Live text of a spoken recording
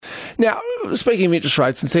Now, speaking of interest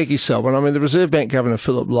rates, and thank you, Selwyn, I mean, the Reserve Bank Governor,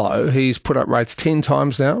 Philip Lowe, he's put up rates 10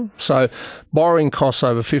 times now. So borrowing costs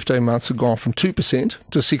over 15 months have gone from 2%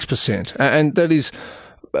 to 6%. And that is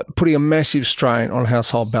putting a massive strain on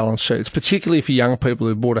household balance sheets, particularly for young people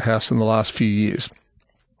who bought a house in the last few years.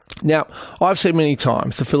 Now, I've said many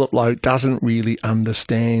times that Philip Lowe doesn't really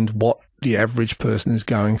understand what the average person is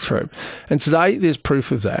going through. And today, there's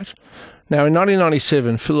proof of that. Now, in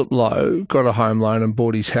 1997, Philip Lowe got a home loan and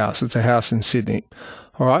bought his house. It's a house in Sydney.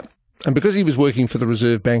 All right? And because he was working for the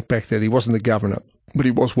Reserve Bank back then, he wasn't the governor, but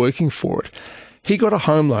he was working for it. He got a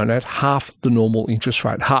home loan at half the normal interest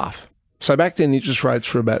rate, half. So back then, interest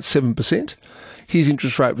rates were about 7%. His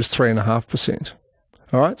interest rate was 3.5%.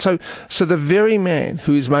 All right? So the very man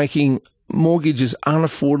who is making mortgages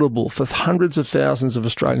unaffordable for hundreds of thousands of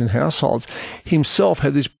Australian households himself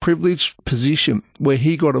had this privileged position where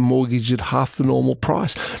he got a mortgage at half the normal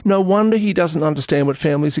price. No wonder he doesn't understand what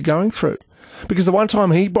families are going through. Because the one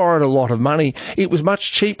time he borrowed a lot of money, it was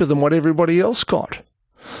much cheaper than what everybody else got.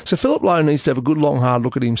 So Philip Lowe needs to have a good long hard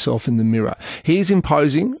look at himself in the mirror. He's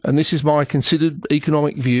imposing, and this is my considered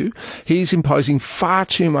economic view, he's imposing far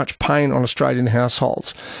too much pain on Australian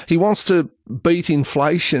households. He wants to beat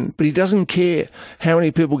inflation, but he doesn't care how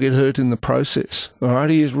many people get hurt in the process. All right?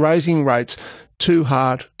 He is raising rates too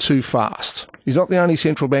hard, too fast. He's not the only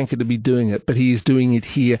central banker to be doing it, but he is doing it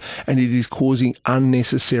here, and it is causing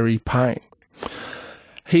unnecessary pain.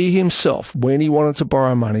 He himself, when he wanted to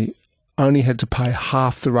borrow money, only had to pay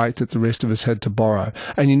half the rate that the rest of us had to borrow.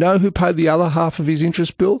 And you know who paid the other half of his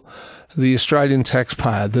interest bill? The Australian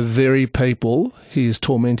taxpayer, the very people he is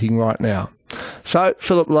tormenting right now. So,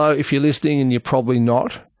 Philip Lowe, if you're listening, and you're probably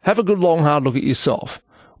not, have a good long hard look at yourself.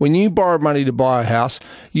 When you borrowed money to buy a house,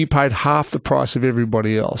 you paid half the price of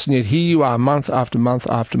everybody else. And yet here you are month after month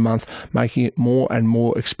after month, making it more and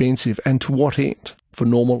more expensive. And to what end? For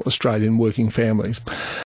normal Australian working families.